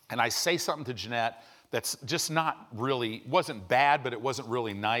 and I say something to Jeanette that's just not really, wasn't bad, but it wasn't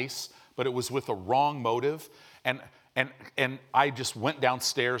really nice, but it was with a wrong motive. And I just went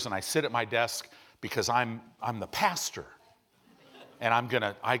downstairs and I sit at my desk because I'm the pastor. And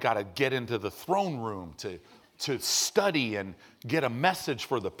I gotta get into the throne room to study and get a message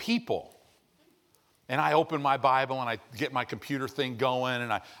for the people. And I open my Bible and I get my computer thing going,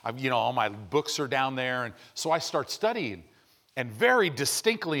 and all my books are down there. And so I start studying. And very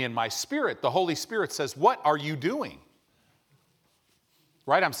distinctly in my spirit, the Holy Spirit says, "What are you doing?"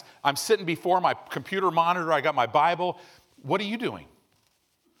 Right? I'm sitting before my computer monitor. I got my Bible. "What are you doing?"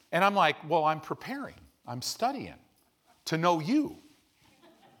 And I'm like, "Well, I'm preparing. I'm studying to know you."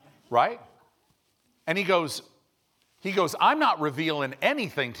 Right? And he goes, "I'm not revealing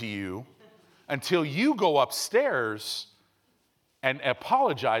anything to you until you go upstairs and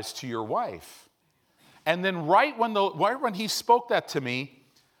apologize to your wife." And then right when he spoke that to me,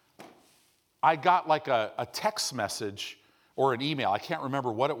 I got like a text message or an email. I can't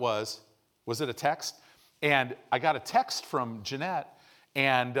remember what it was. Was it a text? And I got a text from Jeanette,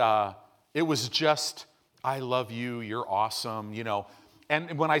 and it was just, "I love you, you're awesome,"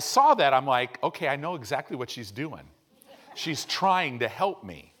 And when I saw that, I'm like, okay, I know exactly what she's doing. She's trying to help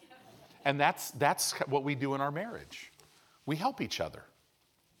me. And that's what we do in our marriage. We help each other.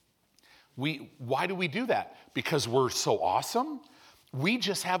 Why do we do that? Because we're so awesome? We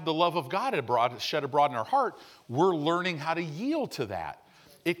just have the love of God shed abroad in our heart. We're learning how to yield to that.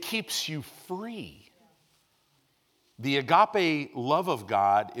 It keeps you free. The agape love of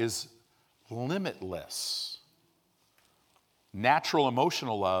God is limitless. Natural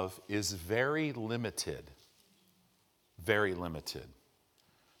emotional love is very limited. Very limited.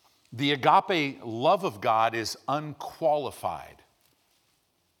 The agape love of God is unqualified.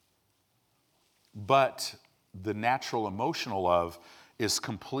 But the natural emotional love is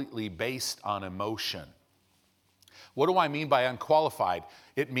completely based on emotion. What do I mean by unqualified?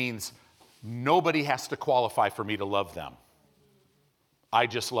 It means nobody has to qualify for me to love them. I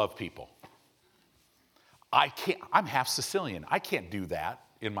just love people. I'm half Sicilian. I can't do that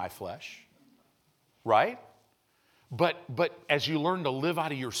in my flesh. Right? But as you learn to live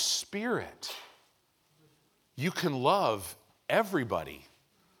out of your spirit, you can love everybody.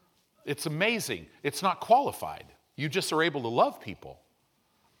 It's amazing. It's not qualified. You just are able to love people.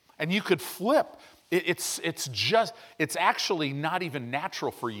 And you could flip. It's actually not even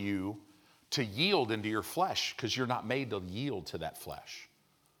natural for you to yield into your flesh because you're not made to yield to that flesh.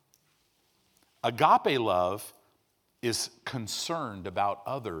 Agape love is concerned about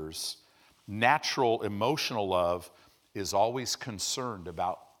others. Natural emotional love is always concerned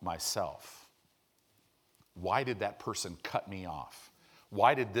about myself. Why did that person cut me off?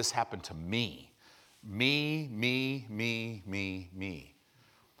 Why did this happen to me? Me, me, me, me, me.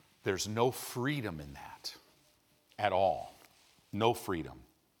 There's no freedom in that at all. No freedom.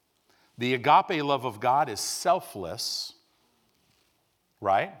 The agape love of God is selfless,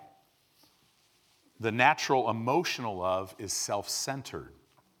 right? The natural emotional love is self-centered.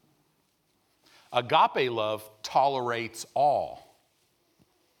 Agape love tolerates all.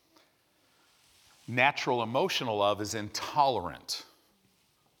 Natural emotional love is intolerant.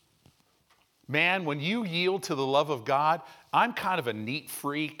 Man, when you yield to the love of God, I'm kind of a neat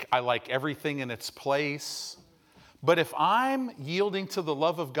freak. I like everything in its place. But if I'm yielding to the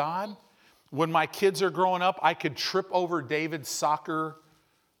love of God, when my kids are growing up, I could trip over David's soccer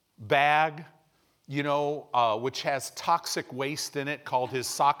bag, which has toxic waste in it called his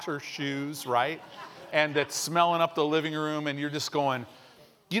soccer shoes, right? And that's smelling up the living room, and you're just going,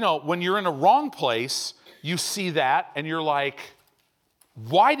 when you're in a wrong place, you see that, and you're like,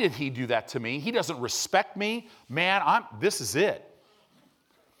 why did he do that to me? He doesn't respect me. Man, this is it.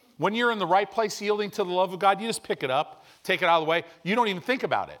 When you're in the right place yielding to the love of God, you just pick it up, take it out of the way. You don't even think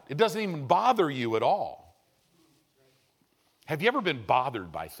about it. It doesn't even bother you at all. Have you ever been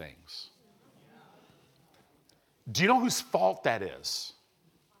bothered by things? Do you know whose fault that is?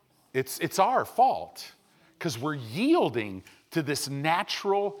 It's our fault because we're yielding to this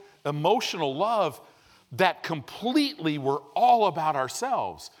natural emotional love that completely we're all about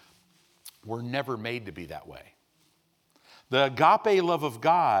ourselves. We're never made to be that way. The agape love of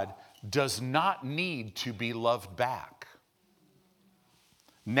God does not need to be loved back.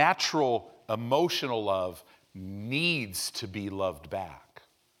 Natural emotional love needs to be loved back.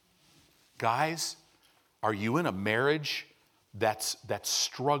 Guys, are you in a marriage that's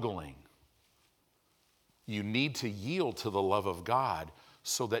struggling? You need to yield to the love of God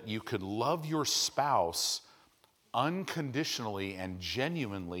so that you could love your spouse unconditionally and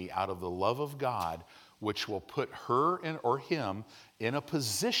genuinely out of the love of God, which will put her or him in a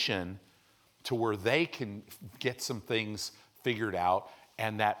position to where they can get some things figured out,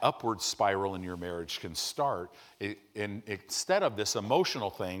 and that upward spiral in your marriage can start. Instead of this emotional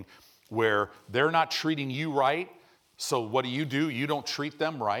thing where they're not treating you right, so what do? You don't treat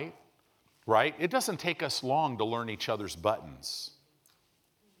them right? Right? It doesn't take us long to learn each other's buttons.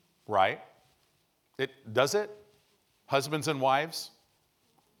 Right? Does it? Husbands and wives?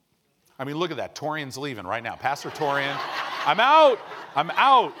 I mean, look at that. Torian's leaving right now. Pastor Torian, I'm out. I'm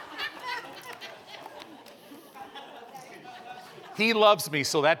out. He loves me,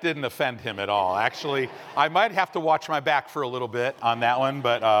 so that didn't offend him at all. Actually, I might have to watch my back for a little bit on that one,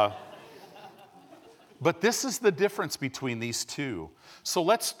 but this is the difference between these two. So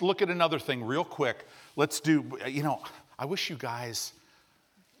let's look at another thing real quick. Let's do, I wish you guys,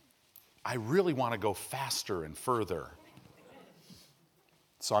 I really want to go faster and further.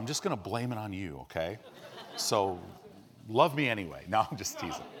 So I'm just going to blame it on you, okay? So love me anyway. No, I'm just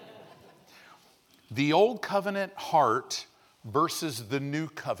teasing. The old covenant heart versus the new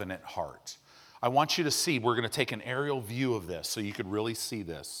covenant heart. I want you to see, we're going to take an aerial view of this so you could really see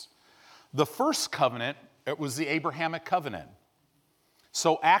this. The first covenant, it was the Abrahamic covenant.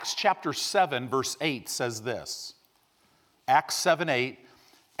 So Acts chapter 7, verse 8 says this. Acts 7:8,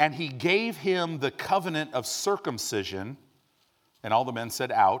 and he gave him the covenant of circumcision, and all the men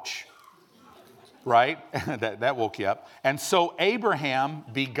said, ouch, right? that woke you up. And so Abraham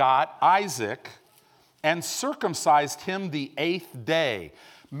begot Isaac and circumcised him the 8th day.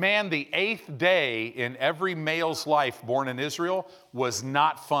 Man, the 8th day in every male's life born in Israel was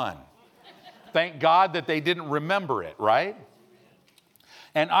not fun. Thank God that they didn't remember it, right?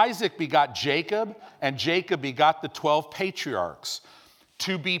 And Isaac begot Jacob, and Jacob begot the 12 patriarchs.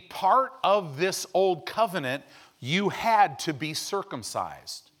 To be part of this old covenant, you had to be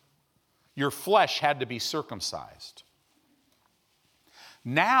circumcised. Your flesh had to be circumcised.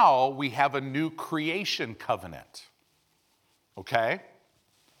 Now we have a new creation covenant. Okay?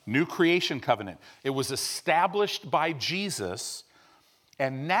 New creation covenant. It was established by Jesus,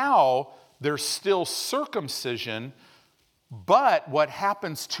 and now there's still circumcision, but what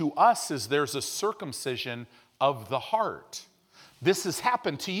happens to us is there's a circumcision of the heart. This has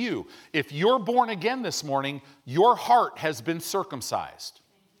happened to you. If you're born again this morning, your heart has been circumcised.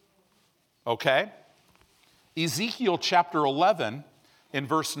 Okay? Ezekiel chapter 11 in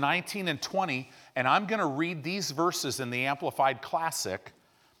verse 19 and 20, and I'm going to read these verses in the Amplified Classic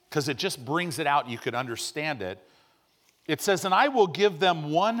because it just brings it out. You could understand it. It says, and I will give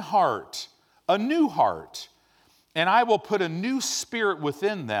them one heart, a new heart, and I will put a new spirit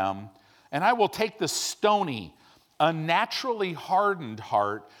within them, and I will take the stony, unnaturally hardened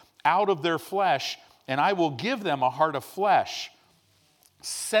heart out of their flesh, and I will give them a heart of flesh,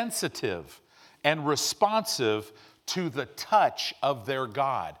 sensitive and responsive to the touch of their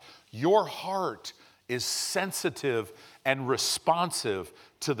God. Your heart is sensitive and responsive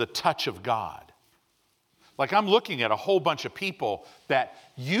to the touch of God. Like I'm looking at a whole bunch of people that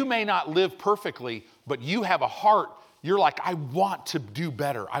you may not live perfectly, but you have a heart. You're like, I want to do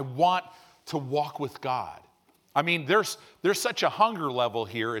better. I want to walk with God. I mean, there's such a hunger level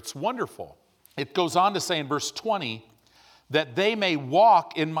here. It's wonderful. It goes on to say in verse 20 that they may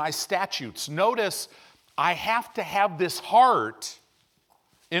walk in my statutes. Notice, I have to have this heart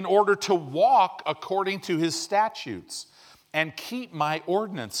in order to walk according to his statutes and keep my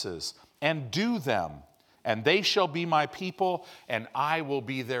ordinances and do them. And they shall be my people, and I will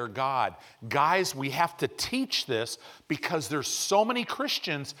be their God. Guys, we have to teach this because there's so many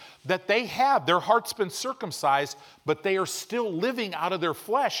Christians that their heart's been circumcised, but they are still living out of their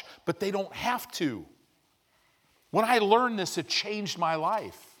flesh, but they don't have to. When I learned this, it changed my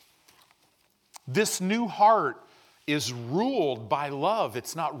life. This new heart is ruled by love.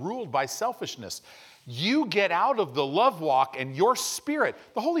 It's not ruled by selfishness. You get out of the love walk and your spirit,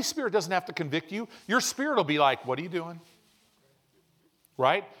 the Holy Spirit doesn't have to convict you. Your spirit will be like, what are you doing?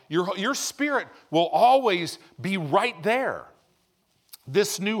 Right? Your spirit will always be right there.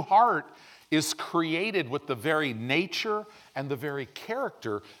 This new heart is created with the very nature and the very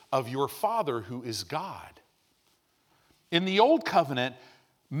character of your Father who is God. In the Old Covenant,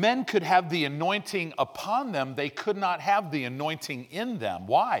 men could have the anointing upon them. They could not have the anointing in them.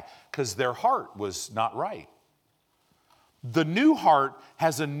 Why? Because their heart was not right. The new heart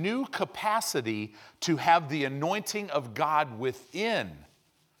has a new capacity to have the anointing of God within.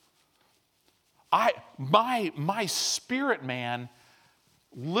 My spirit man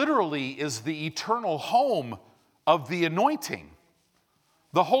literally is the eternal home of the anointing.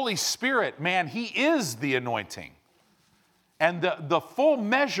 The Holy Spirit, man, he is the anointing. And the full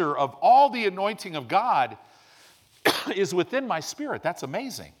measure of all the anointing of God is within my spirit. That's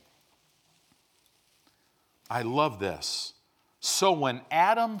amazing. I love this. So when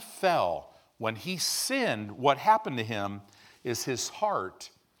Adam fell, when he sinned, what happened to him is his heart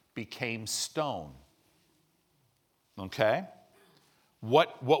became stone. Okay?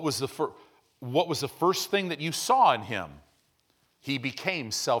 What was the first thing that you saw in him? He became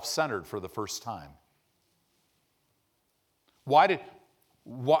self-centered for the first time. That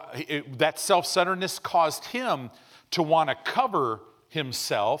self-centeredness caused him to want to cover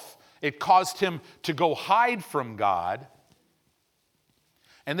himself. It caused him to go hide from God.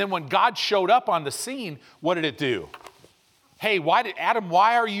 And then when God showed up on the scene, what did it do? Hey, Adam,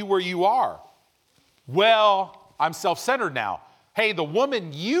 why are you where you are? Well, I'm self-centered now. Hey, the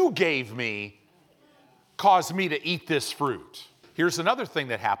woman you gave me caused me to eat this fruit. Here's another thing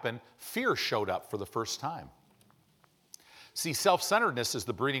that happened. Fear showed up for the first time. See, self-centeredness is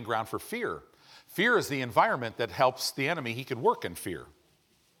the breeding ground for fear. Fear is the environment that helps the enemy. He could work in fear,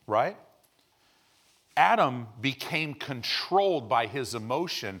 right? Adam became controlled by his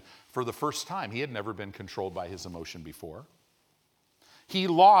emotion for the first time. He had never been controlled by his emotion before. He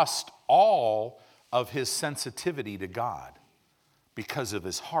lost all of his sensitivity to God because of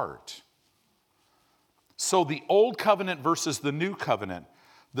his heart. So the old covenant versus the new covenant,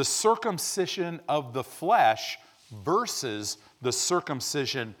 the circumcision of the flesh versus the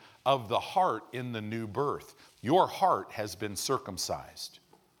circumcision of the heart in the new birth. Your heart has been circumcised.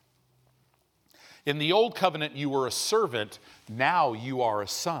 In the old covenant, you were a servant. Now you are a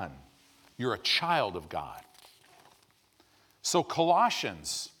son. You're a child of God. So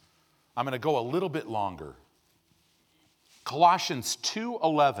Colossians, I'm going to go a little bit longer. Colossians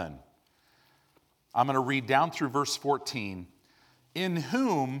 2:11. I'm going to read down through verse 14. In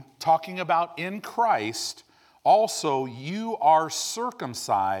whom, talking about in Christ, also you are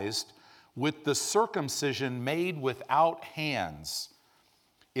circumcised with the circumcision made without hands,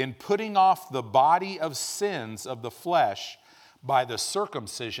 in putting off the body of sins of the flesh by the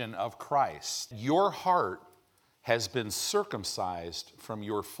circumcision of Christ. Your heart has been circumcised from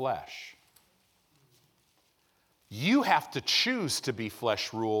your flesh. You have to choose to be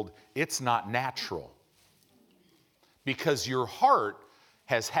flesh ruled. It's not natural. Because your heart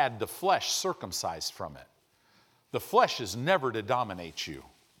has had the flesh circumcised from it. The flesh is never to dominate you.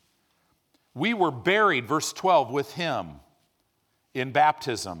 We were buried, verse 12, with him in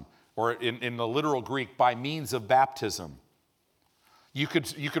baptism, or in the literal Greek, by means of baptism. You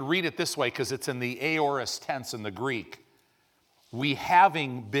could read it this way because it's in the aorist tense in the Greek. We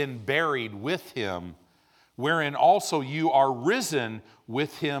having been buried with him, wherein also you are risen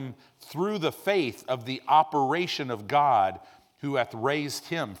with him through the faith of the operation of God, who hath raised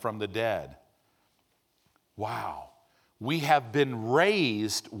him from the dead. Wow. We have been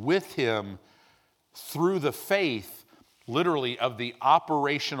raised with him through the faith, literally, of the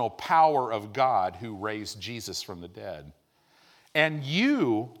operational power of God who raised Jesus from the dead. And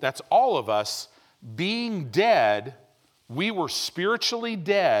you, that's all of us, being dead, we were spiritually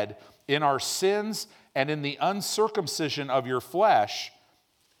dead in our sins and in the uncircumcision of your flesh,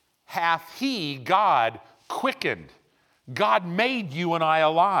 hath he, God, quickened. God made you and I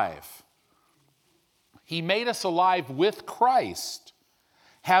alive. He made us alive with Christ,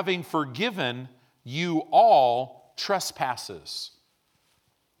 having forgiven you all trespasses.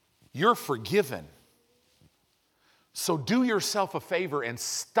 You're forgiven. So do yourself a favor and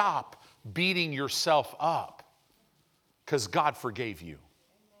stop beating yourself up, because God forgave you.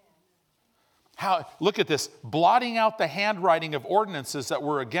 Look at this. Blotting out the handwriting of ordinances that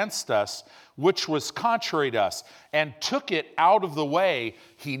were against us, which was contrary to us, and took it out of the way.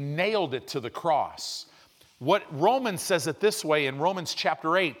 He nailed it to the cross. What Romans says it this way in Romans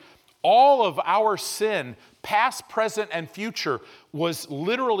chapter 8, all of our sin, past, present, and future, was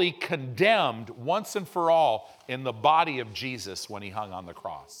literally condemned once and for all in the body of Jesus when he hung on the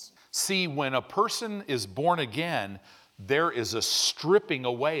cross. See, when a person is born again, there is a stripping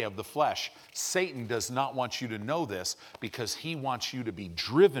away of the flesh. Satan does not want you to know this because he wants you to be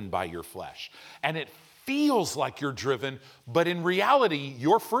driven by your flesh. And it feels like you're driven, but in reality,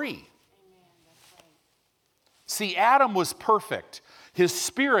 you're free. See, Adam was perfect. His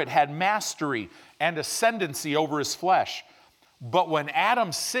spirit had mastery and ascendancy over his flesh. But when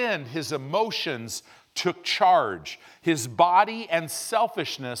Adam sinned, his emotions took charge. His body and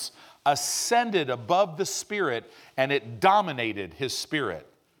selfishness ascended above the spirit, and it dominated his spirit.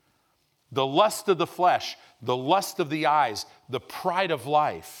 The lust of the flesh, the lust of the eyes, the pride of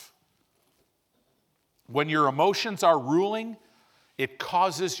life. When your emotions are ruling, it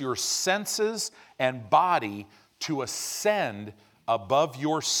causes your senses and body to ascend above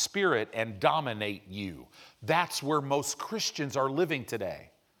your spirit and dominate you. That's where most Christians are living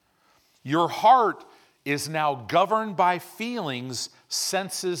today. Your heart is now governed by feelings,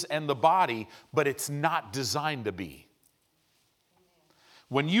 senses, and the body, but it's not designed to be.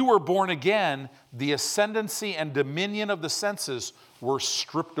 When you were born again, the ascendancy and dominion of the senses were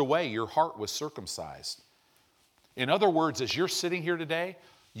stripped away. Your heart was circumcised. In other words, as you're sitting here today,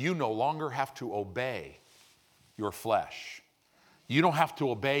 you no longer have to obey your flesh. You don't have to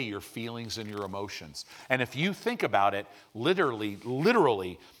obey your feelings and your emotions. And if you think about it,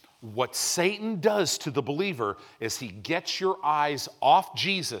 literally, what Satan does to the believer is he gets your eyes off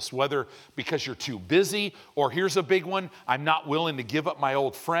Jesus, whether because you're too busy, or here's a big one, I'm not willing to give up my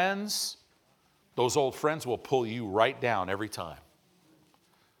old friends. Those old friends will pull you right down every time.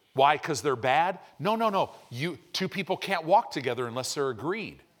 Why? Because they're bad? No. Two people can't walk together unless they're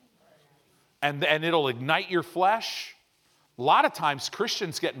agreed. And it'll ignite your flesh. A lot of times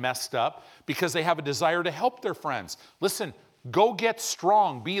Christians get messed up because they have a desire to help their friends. Listen, go get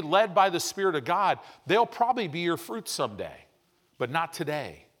strong. Be led by the Spirit of God. They'll probably be your fruit someday, but not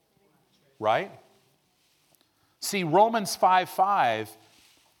today. Right? See, Romans 5:5,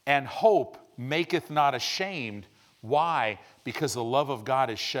 and hope maketh not ashamed. Why? Because the love of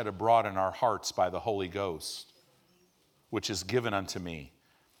God is shed abroad in our hearts by the Holy Ghost, which is given unto me.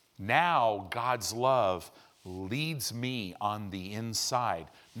 Now God's love leads me on the inside,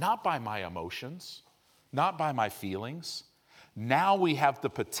 not by my emotions, not by my feelings. Now we have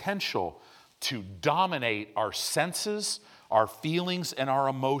the potential to dominate our senses, our feelings, and our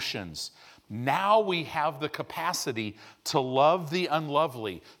emotions. Now we have the capacity to love the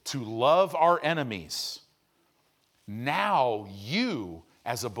unlovely, to love our enemies. Now you,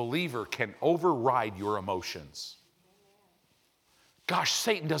 as a believer, can override your emotions. Gosh,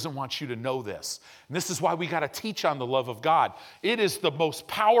 Satan doesn't want you to know this. And this is why we got to teach on the love of God. It is the most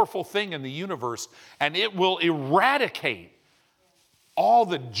powerful thing in the universe, and it will eradicate all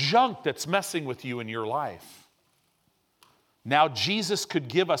the junk that's messing with you in your life. Now, Jesus could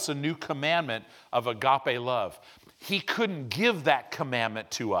give us a new commandment of agape love. He couldn't give that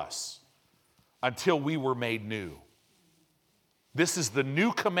commandment to us until we were made new. This is the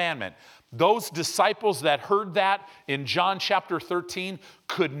new commandment. Those disciples that heard that in John chapter 13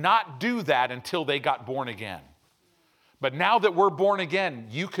 could not do that until they got born again. But now that we're born again,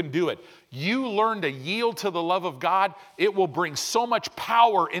 you can do it. You learn to yield to the love of God. It will bring so much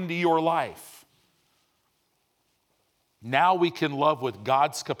power into your life. Now we can love with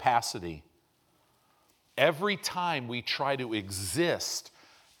God's capacity. Every time we try to exist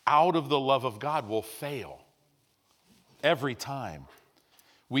out of the love of God, we'll fail. Every time.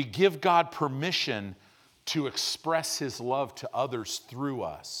 We give God permission to express His love to others through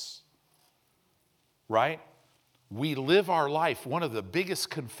us. Right? We live our life. One of the biggest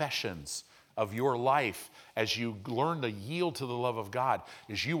confessions of your life as you learn to yield to the love of God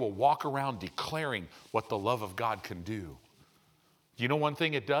is you will walk around declaring what the love of God can do. You know one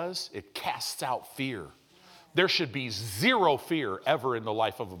thing it does? It casts out fear. There should be zero fear ever in the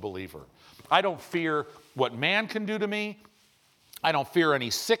life of a believer. I don't fear what man can do to me. I don't fear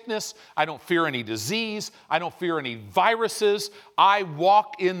any sickness. I don't fear any disease. I don't fear any viruses. I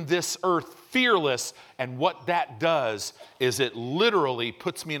walk in this earth fearless, and what that does is it literally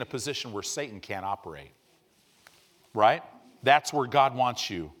puts me in a position where Satan can't operate. Right? That's where God wants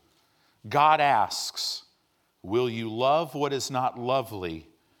you. God asks, will you love what is not lovely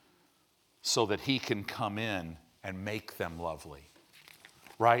so that He can come in and make them lovely?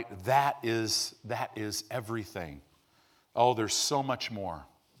 Right? That is everything. Oh, there's so much more.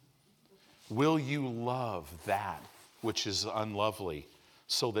 Will you love that which is unlovely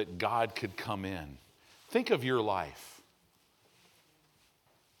so that God could come in? Think of your life.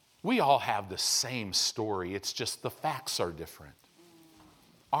 We all have the same story. It's just the facts are different.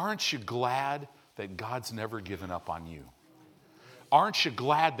 Aren't you glad that God's never given up on you? Aren't you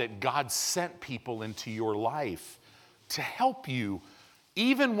glad that God sent people into your life to help you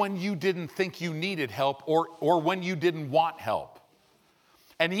even when you didn't think you needed help or when you didn't want help?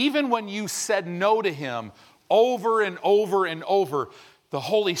 And even when you said no to Him over and over and over, the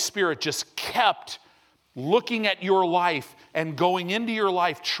Holy Spirit just kept looking at your life and going into your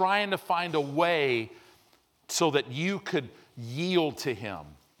life trying to find a way so that you could yield to Him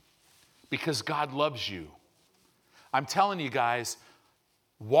because God loves you. I'm telling you guys,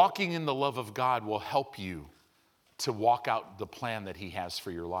 walking in the love of God will help you to walk out the plan that He has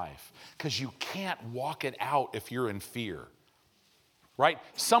for your life. Because you can't walk it out if you're in fear. Right?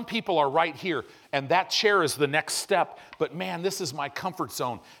 Some people are right here, and that chair is the next step. But man, this is my comfort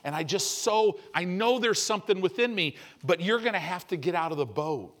zone. And I know there's something within me, but you're going to have to get out of the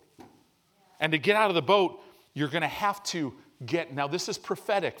boat. And to get out of the boat, you're going to have to now this is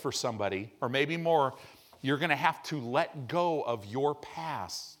prophetic for somebody, or maybe more. You're going to have to let go of your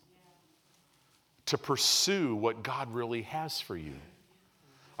past to pursue what God really has for you.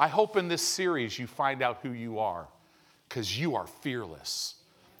 I hope in this series you find out who you are, because you are fearless.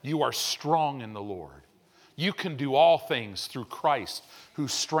 You are strong in the Lord. You can do all things through Christ who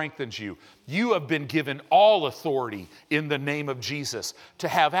strengthens you. You have been given all authority in the name of Jesus to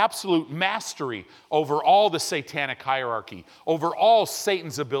have absolute mastery over all the satanic hierarchy, over all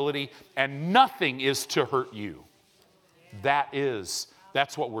Satan's ability, and nothing is to hurt you.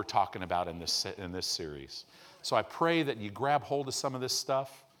 That's what we're talking about in this series. So I pray that you grab hold of some of this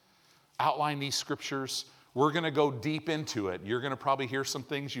stuff, outline these scriptures. We're going to go deep into it. You're going to probably hear some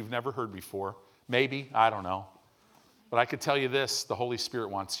things you've never heard before. Maybe, I don't know. But I could tell you this, the Holy Spirit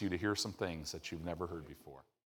wants you to hear some things that you've never heard before.